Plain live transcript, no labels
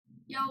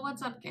Yo,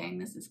 what's up gang?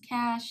 This is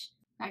Kash,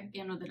 back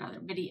again with another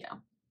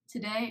video.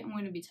 Today I'm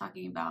going to be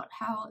talking about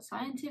how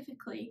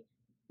scientifically,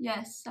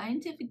 yes,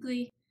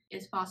 scientifically,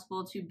 it's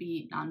possible to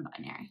be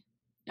non-binary.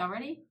 Y'all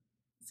ready?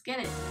 Let's get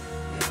it!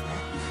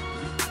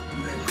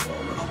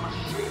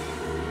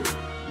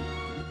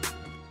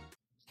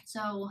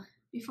 So,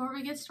 before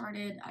we get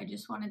started, I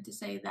just wanted to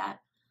say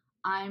that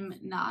I'm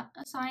not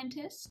a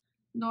scientist,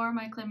 nor am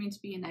I claiming to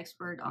be an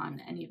expert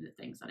on any of the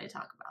things that I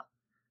talk about.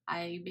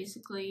 I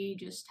basically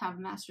just have a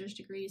master's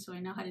degree, so I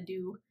know how to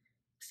do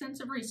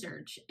extensive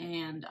research,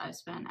 and I've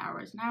spent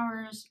hours and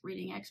hours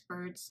reading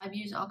experts. I've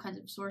used all kinds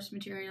of source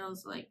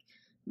materials like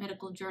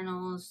medical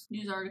journals,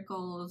 news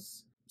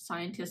articles,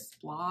 scientists'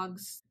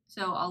 blogs.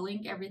 So I'll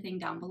link everything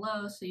down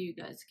below so you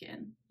guys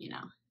can,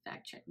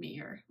 fact check me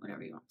or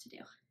whatever you want to do.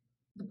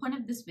 The point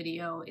of this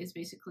video is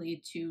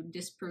basically to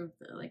disprove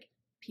the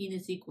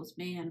penis equals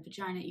man,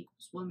 vagina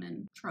equals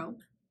woman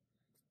trope,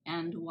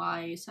 and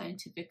why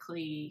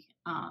scientifically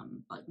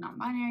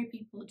non-binary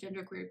people,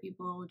 genderqueer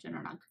people,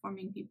 gender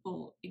non-conforming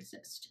people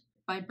exist.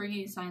 By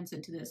bringing science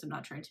into this, I'm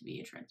not trying to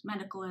be a trans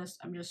medicalist.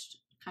 I'm just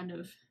kind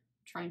of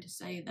trying to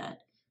say that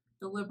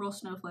the liberal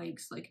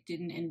snowflakes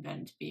didn't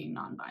invent being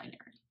non-binary.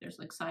 There's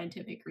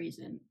scientific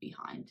reason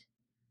behind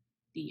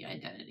the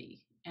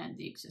identity and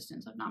the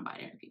existence of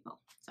non-binary people.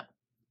 So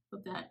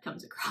hope that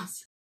comes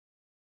across.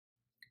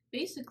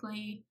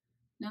 Basically,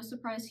 no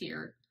surprise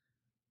here.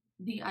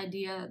 The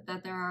idea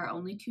that there are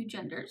only two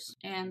genders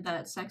and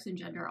that sex and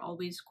gender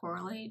always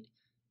correlate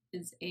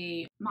is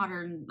a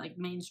modern,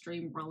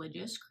 mainstream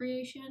religious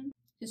creation.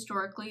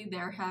 Historically,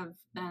 there have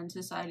been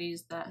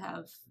societies that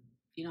have,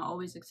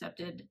 always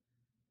accepted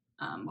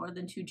more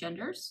than two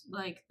genders,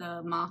 like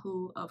the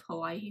Mahu of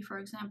Hawaii, for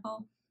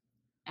example,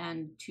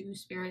 and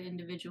two-spirit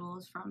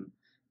individuals from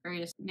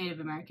various Native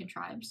American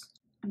tribes.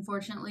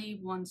 Unfortunately,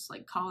 once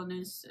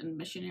colonists and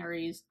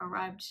missionaries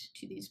arrived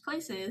to these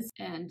places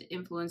and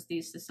influenced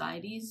these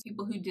societies,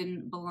 people who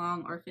didn't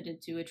belong or fit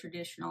into a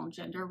traditional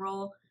gender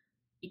role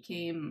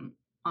became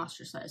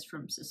ostracized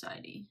from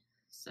society.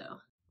 So,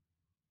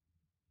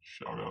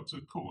 shout out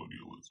to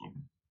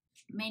colonialism.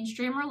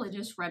 Mainstream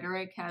religious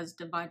rhetoric has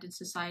divided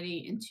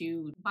society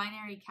into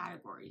binary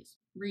categories.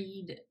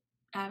 Read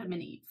Adam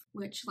and Eve,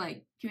 which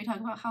can we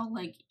talk about how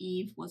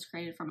Eve was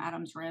created from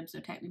Adam's rib, so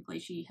technically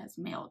she has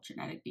male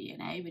genetic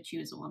DNA, but she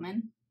was a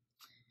woman.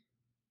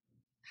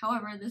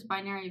 However, this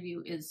binary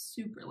view is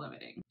super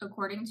limiting.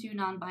 According to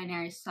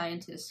non-binary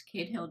scientist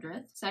Kate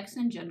Hildreth, sex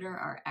and gender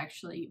are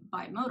actually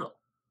bimodal,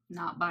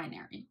 not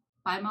binary.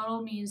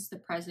 Bimodal means the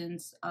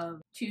presence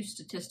of two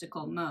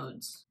statistical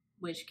modes,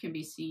 which can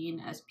be seen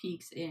as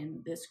peaks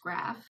in this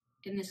graph.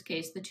 In this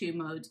case, the two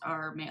modes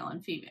are male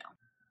and female.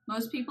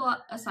 Most people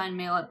assigned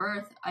male at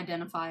birth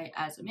identify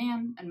as a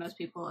man, and most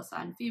people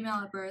assigned female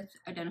at birth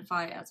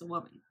identify as a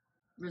woman,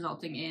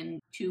 resulting in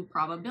two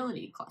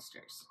probability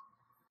clusters.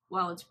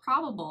 While it's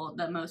probable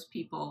that most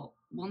people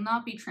will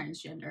not be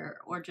transgender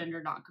or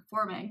gender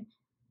nonconforming,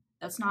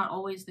 that's not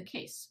always the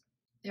case.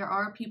 There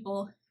are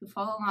people who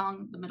fall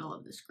along the middle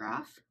of this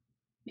graph,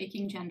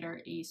 making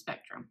gender a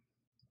spectrum.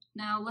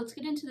 Now, let's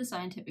get into the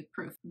scientific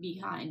proof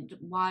behind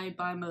why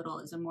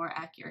bimodal is a more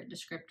accurate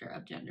descriptor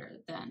of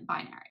gender than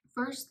binary.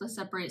 First, let's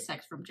separate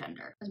sex from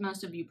gender. As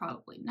most of you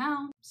probably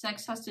know,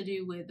 sex has to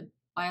do with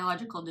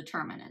biological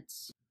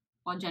determinants,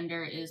 while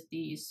gender is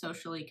the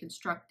socially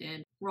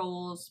constructed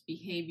roles,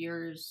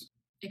 behaviors,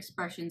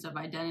 expressions of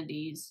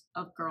identities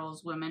of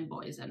girls, women,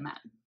 boys, and men.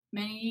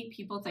 Many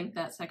people think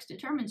that sex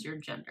determines your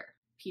gender.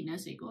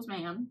 Penis equals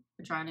man,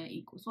 vagina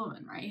equals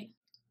woman, right?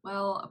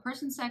 Well, a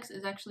person's sex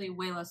is actually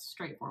way less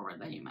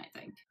straightforward than you might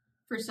think.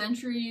 For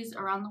centuries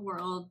around the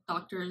world,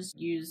 doctors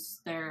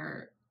use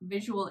their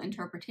visual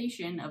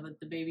interpretation of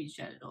the baby's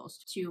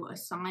genitals to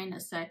assign a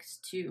sex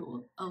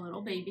to a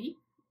little baby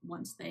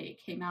once they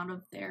came out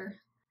of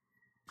their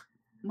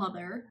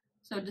mother.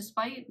 So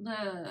despite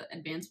the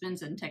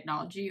advancements in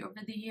technology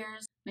over the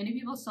years, many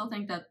people still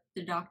think that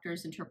the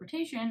doctor's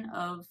interpretation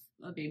of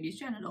a baby's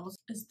genitals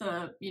is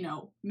the,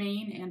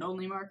 main and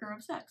only marker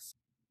of sex.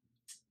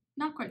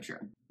 Not quite true.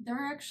 There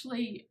are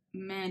actually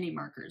many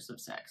markers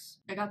of sex.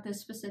 I got this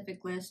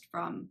specific list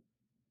from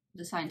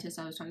the scientist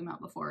I was talking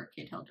about before,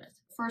 Kate Hildreth.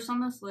 First on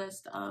this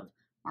list of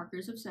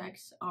markers of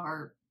sex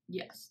are,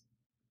 yes,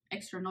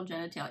 external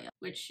genitalia,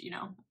 which,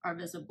 are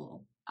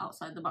visible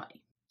outside the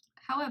body.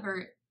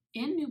 However,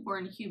 in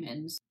newborn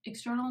humans,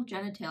 external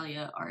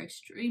genitalia are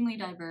extremely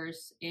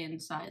diverse in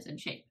size and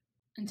shape.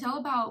 Until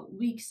about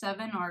week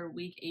 7 or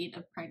week 8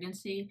 of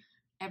pregnancy,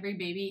 every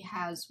baby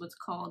has what's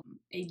called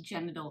a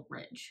genital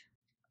ridge.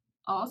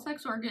 All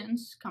sex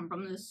organs come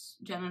from this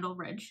genital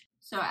ridge.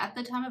 So at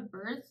the time of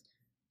birth,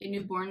 a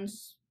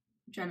newborn's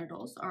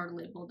genitals are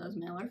labeled as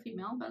male or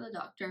female by the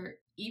doctor,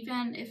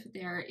 even if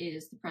there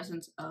is the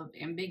presence of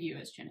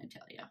ambiguous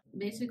genitalia.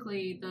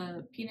 Basically,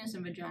 the penis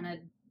and vagina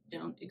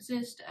don't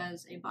exist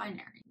as a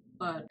binary,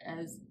 but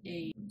as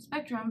a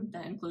spectrum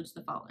that includes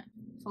the following: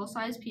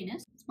 full-size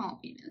penis, small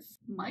penis,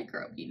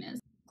 micro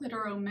penis,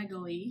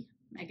 clitoromegaly,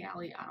 I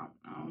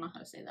don't know how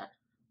to say that,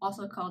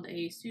 also called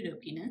a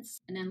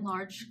pseudopenis, an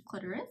enlarged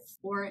clitoris,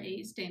 or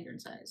a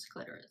standard-sized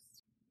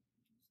clitoris.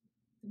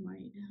 The more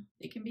you know.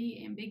 They can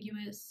be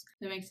ambiguous.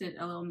 That makes it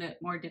a little bit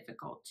more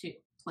difficult to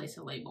place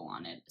a label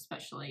on it,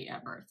 especially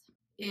at birth.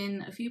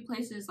 In a few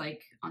places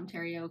like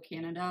Ontario,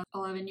 Canada,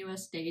 11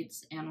 US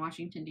states, and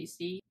Washington,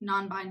 D.C.,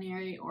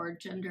 non-binary or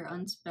gender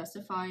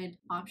unspecified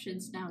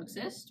options now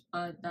exist,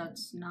 but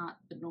that's not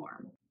the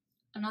norm.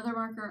 Another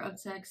marker of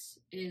sex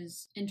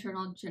is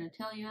internal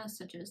genitalia,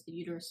 such as the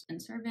uterus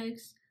and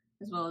cervix,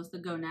 as well as the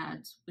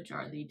gonads, which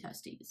are the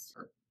testes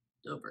or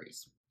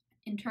ovaries.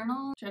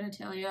 Internal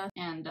genitalia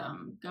and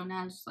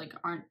gonads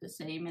aren't the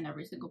same in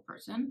every single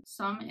person.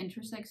 Some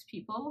intersex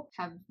people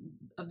have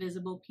a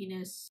visible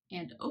penis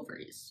and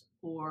ovaries,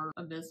 or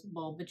a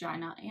visible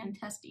vagina and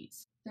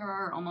testes. There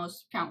are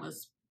almost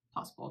countless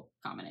possible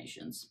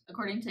combinations.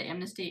 According to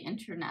Amnesty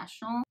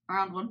International,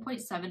 around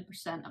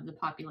 1.7% of the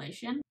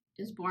population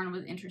is born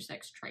with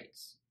intersex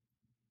traits.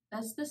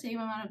 That's the same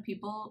amount of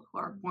people who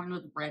are born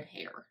with red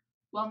hair.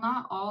 While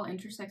not all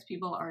intersex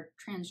people are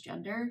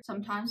transgender,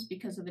 sometimes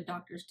because of a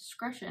doctor's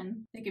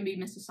discretion, they can be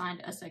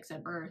misassigned a sex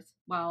at birth,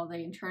 while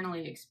they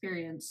internally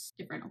experience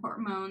different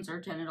hormones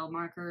or genital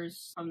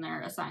markers from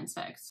their assigned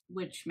sex,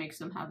 which makes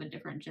them have a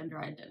different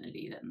gender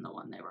identity than the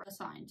one they were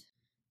assigned.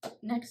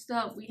 Next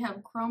up, we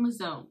have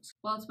chromosomes.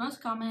 While it's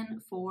most common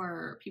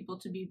for people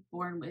to be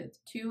born with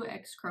two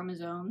X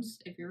chromosomes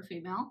if you're a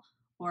female,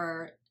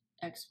 or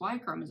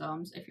XY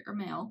chromosomes if you're a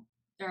male,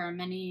 there are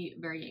many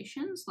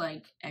variations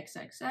like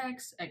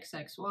XXX,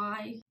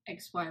 XXY,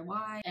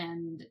 XYY,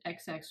 and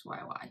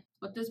XXYY.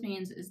 What this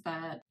means is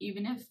that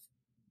even if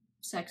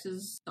sex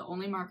is the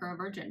only marker of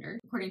our gender,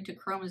 according to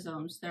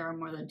chromosomes, there are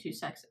more than two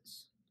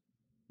sexes,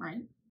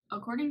 right?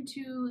 According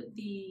to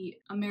the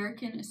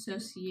American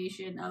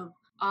Association of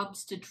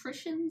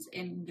Obstetricians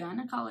and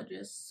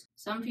Gynecologists,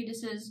 some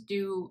fetuses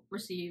do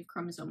receive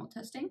chromosomal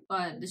testing,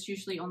 but this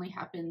usually only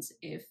happens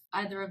if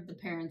either of the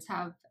parents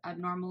have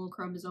abnormal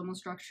chromosomal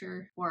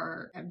structure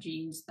or have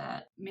genes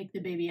that make the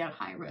baby at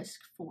high risk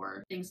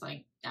for things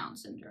like Down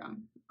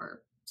syndrome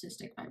or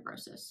cystic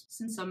fibrosis.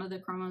 Since some of the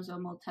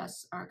chromosomal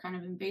tests are kind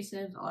of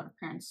invasive, a lot of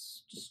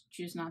parents just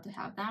choose not to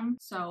have them.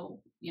 So,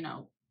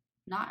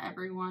 not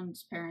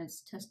everyone's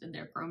parents tested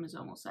their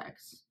chromosomal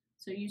sex.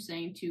 So you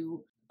saying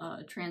to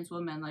a trans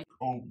woman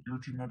oh, you're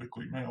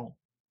genetically male.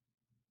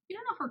 You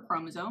don't know her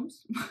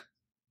chromosomes.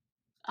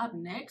 Up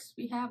next,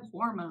 we have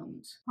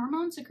hormones.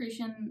 Hormone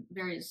secretion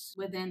varies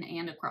within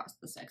and across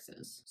the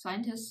sexes.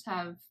 Scientists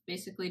have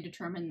basically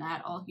determined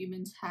that all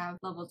humans have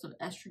levels of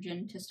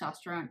estrogen,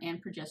 testosterone,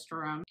 and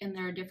progesterone, and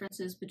their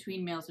differences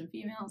between males and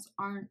females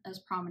aren't as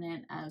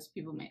prominent as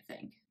people may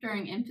think.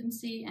 During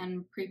infancy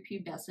and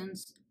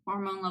prepubescence,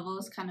 hormone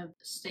levels kind of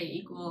stay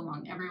equal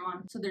among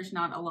everyone, so there's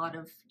not a lot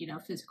of,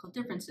 physical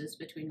differences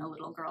between a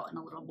little girl and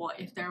a little boy.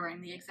 If they're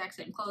wearing the exact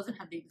same clothes and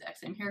have the exact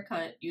same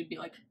haircut, you'd be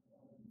like,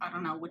 I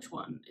don't know which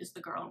one is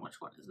the girl and which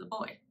one is the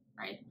boy,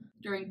 right?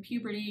 During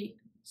puberty,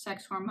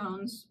 sex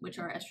hormones, which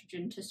are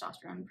estrogen,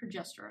 testosterone, and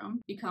progesterone,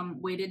 become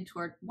weighted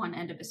toward one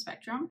end of a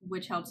spectrum,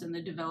 which helps in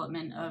the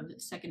development of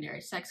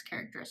secondary sex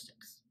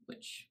characteristics,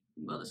 which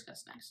we'll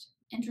discuss next.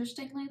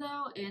 Interestingly,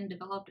 though, in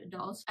developed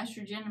adults,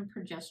 estrogen and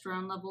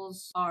progesterone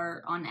levels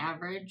are, on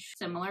average,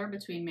 similar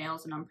between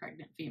males and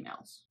unpregnant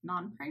females.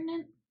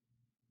 Non-pregnant?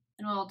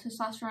 And while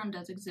testosterone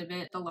does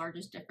exhibit the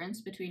largest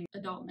difference between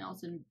adult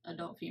males and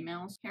adult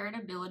females,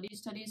 heritability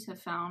studies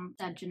have found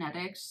that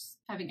genetics,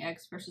 having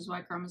X versus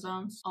Y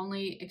chromosomes,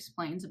 only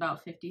explains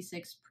about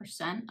 56%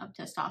 of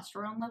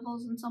testosterone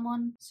levels in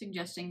someone,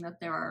 suggesting that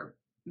there are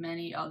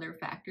many other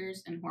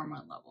factors in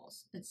hormone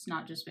levels. It's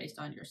not just based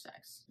on your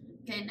sex.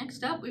 Okay,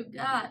 next up we've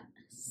got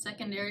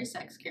secondary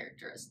sex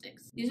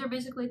characteristics. These are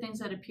basically things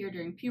that appear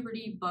during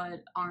puberty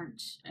but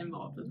aren't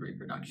involved with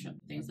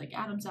reproduction. Things like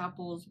Adam's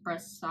apples,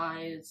 breast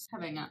size,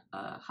 having a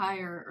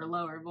higher or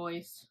lower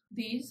voice.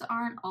 These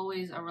aren't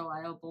always a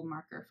reliable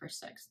marker for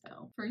sex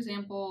though. For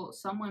example,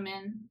 some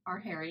women are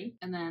hairy,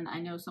 and then I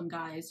know some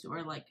guys who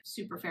are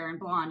super fair and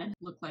blonde and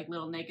look like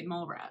little naked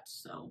mole rats,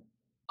 so.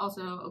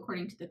 Also,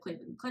 according to the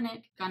Cleveland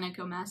Clinic,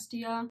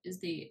 gynecomastia is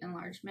the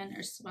enlargement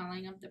or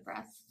swelling of the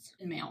breasts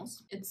in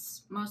males.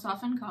 It's most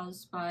often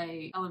caused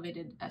by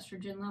elevated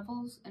estrogen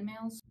levels in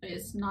males, but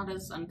it's not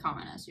as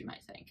uncommon as you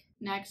might think.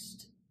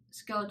 Next,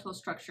 skeletal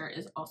structure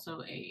is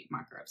also a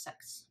marker of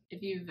sex.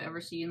 If you've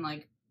ever seen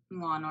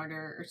Law and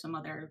Order or some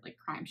other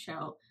crime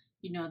show,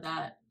 you know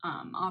that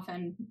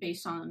often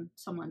based on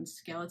someone's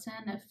skeleton,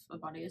 if a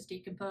body is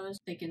decomposed,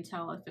 they can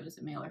tell if it was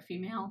a male or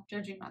female.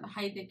 Judging by the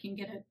height, they can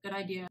get a good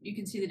idea. You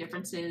can see the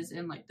differences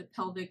in the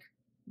pelvic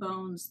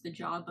bones, the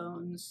jaw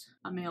bones.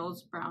 A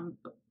male's brow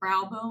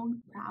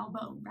bone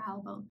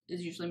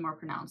is usually more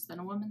pronounced than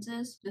a woman's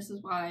is. This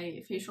is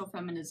why facial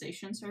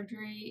feminization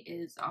surgery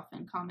is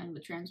often common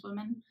with trans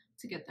women,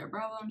 to get their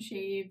brow bone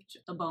shaved.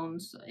 The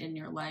bones in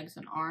your legs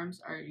and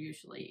arms are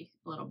usually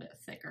a little bit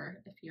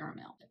thicker if you're a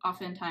male.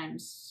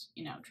 Oftentimes,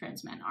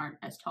 trans men aren't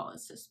as tall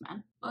as cis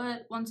men.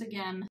 But once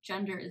again,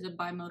 gender is a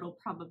bimodal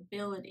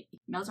probability.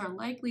 Males are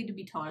likely to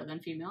be taller than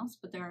females,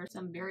 but there are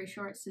some very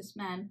short cis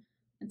men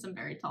and some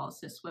very tall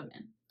cis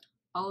women.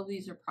 All of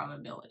these are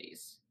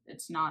probabilities.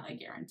 It's not a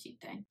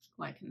guaranteed thing.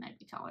 Why can I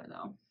be taller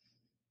though?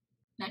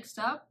 Next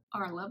up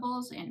are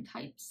levels and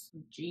types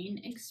of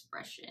gene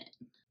expression.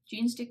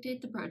 Genes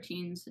dictate the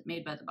proteins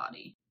made by the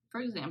body.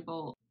 For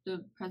example,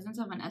 the presence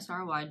of an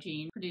SRY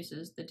gene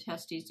produces the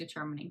testes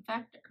determining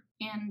factor,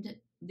 and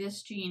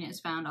this gene is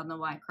found on the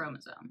Y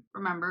chromosome.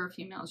 Remember,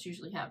 females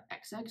usually have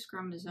XX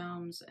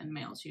chromosomes and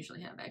males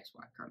usually have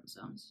XY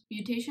chromosomes.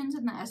 Mutations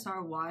in the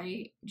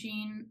SRY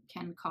gene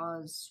can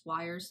cause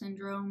Swyer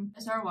syndrome.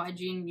 SRY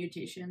gene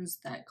mutations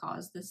that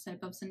cause this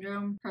type of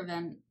syndrome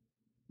prevent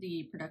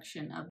the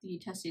production of the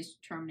testes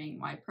determining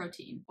Y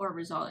protein, or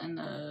result in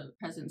the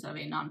presence of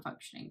a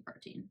non-functioning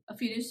protein. A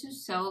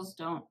fetus's cells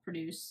don't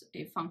produce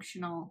a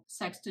functional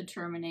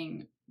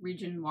sex-determining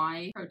region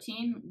Y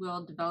protein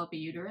will develop a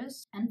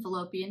uterus and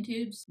fallopian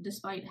tubes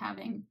despite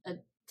having a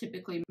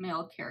typically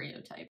male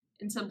karyotype.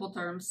 In simple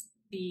terms,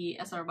 the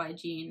SRY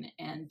gene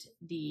and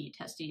the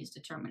testes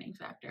determining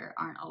factor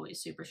aren't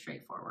always super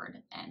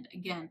straightforward. And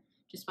again,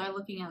 just by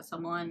looking at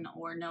someone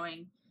or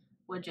knowing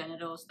what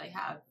genitals they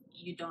have,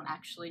 you don't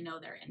actually know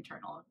their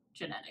internal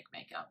genetic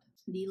makeup.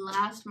 The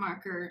last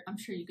marker, I'm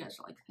sure you guys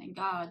are like, thank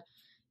God,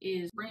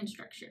 is brain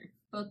structure.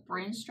 Both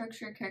brain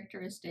structure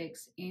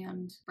characteristics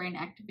and brain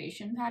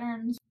activation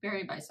patterns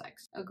vary by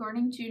sex.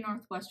 According to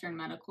Northwestern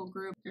Medical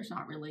Group, there's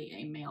not really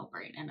a male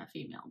brain and a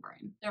female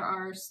brain. There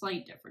are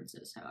slight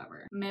differences,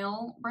 however.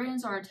 Male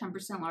brains are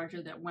 10%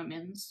 larger than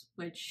women's,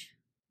 which,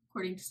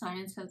 according to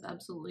science, has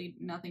absolutely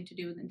nothing to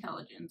do with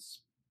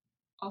intelligence.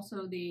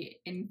 Also, the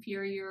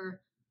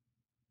inferior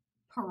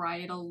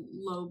parietal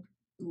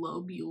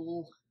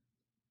lobule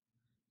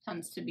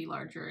tends to be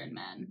larger in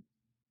men.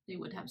 They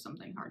would have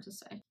something hard to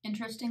say.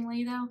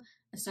 Interestingly, though,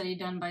 a study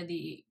done by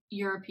the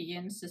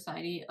European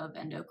Society of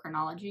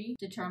Endocrinology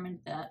determined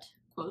that,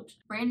 quote,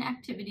 brain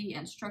activity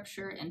and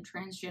structure in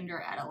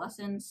transgender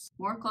adolescents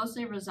more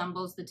closely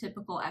resembles the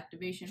typical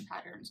activation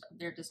patterns of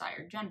their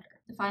desired gender.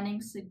 The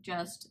findings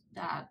suggest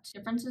that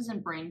differences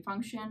in brain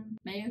function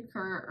may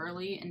occur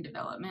early in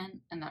development,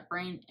 and that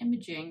brain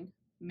imaging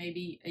may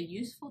be a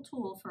useful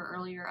tool for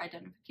earlier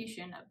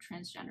identification of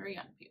transgender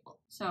young people.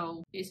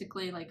 So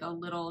basically, like a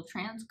little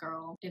trans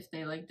girl, if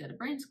they did a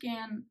brain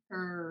scan,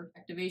 her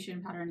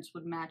activation patterns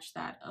would match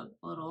that of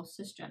a little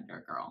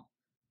cisgender girl.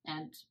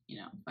 And,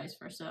 vice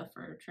versa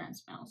for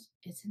trans males.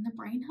 It's in the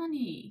brain,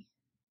 honey.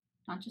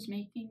 Not just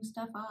making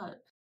stuff up.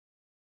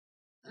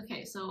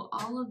 Okay, so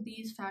all of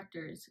these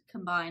factors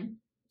combine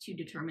to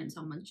determine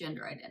someone's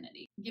gender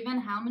identity. Given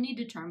how many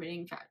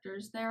determining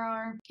factors there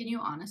are, can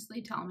you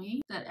honestly tell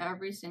me that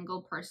every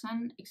single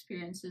person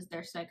experiences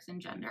their sex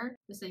and gender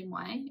the same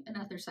way, and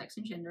that their sex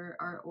and gender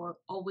are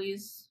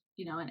always,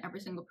 and every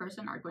single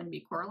person are going to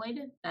be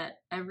correlated? That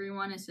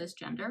everyone is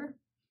cisgender?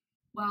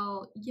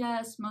 Well,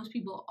 yes, most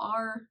people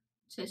are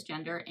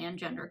cisgender and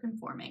gender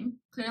conforming.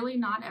 Clearly,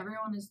 not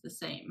everyone is the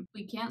same.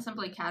 We can't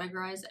simply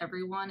categorize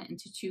everyone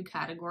into two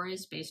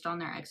categories based on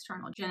their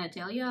external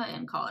genitalia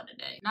and call it a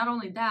day. Not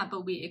only that,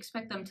 but we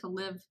expect them to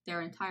live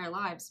their entire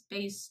lives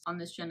based on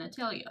this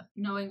genitalia.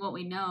 Knowing what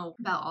we know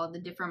about all the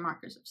different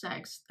markers of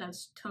sex,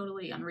 that's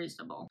totally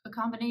unreasonable. A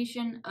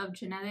combination of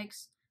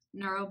genetics,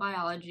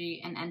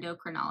 neurobiology, and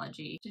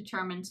endocrinology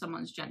determine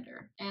someone's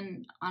gender.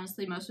 And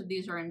honestly, most of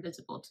these are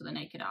invisible to the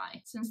naked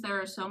eye. Since there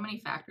are so many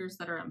factors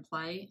that are in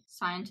play,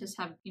 scientists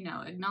have,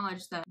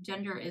 acknowledged that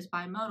gender is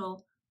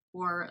bimodal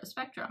or a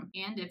spectrum.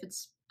 And if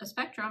it's a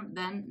spectrum,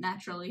 then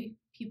naturally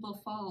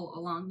people fall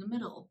along the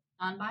middle.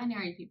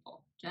 Non-binary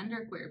people,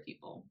 genderqueer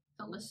people,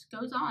 the list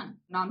goes on.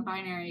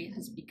 Non-binary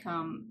has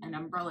become an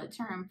umbrella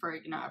term for,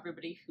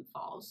 everybody who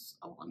falls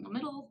along the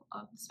middle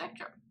of the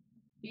spectrum.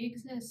 We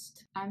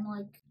exist. I'm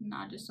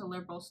not just a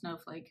liberal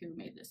snowflake who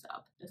made this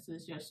up. This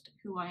is just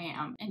who I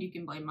am, and you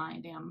can blame my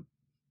damn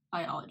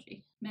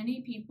biology.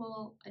 Many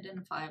people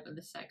identify with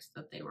the sex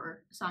that they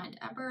were assigned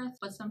at birth,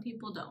 but some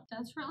people don't.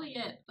 That's really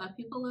it. Let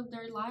people live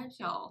their lives,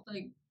 y'all.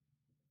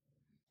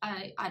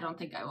 I don't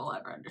think I will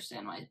ever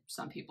understand why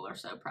some people are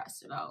so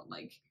pressed about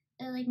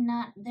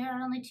there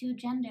are only two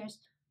genders.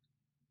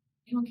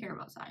 You don't care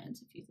about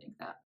science if you think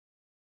that.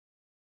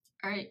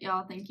 Alright,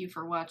 y'all, thank you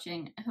for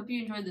watching. I hope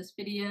you enjoyed this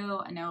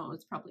video. I know it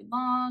was probably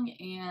long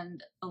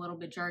and a little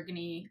bit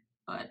jargony,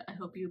 but I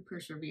hope you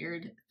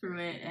persevered through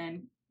it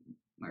and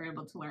were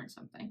able to learn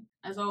something.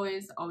 As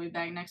always, I'll be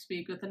back next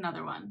week with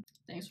another one.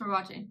 Thanks for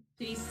watching.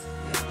 Peace.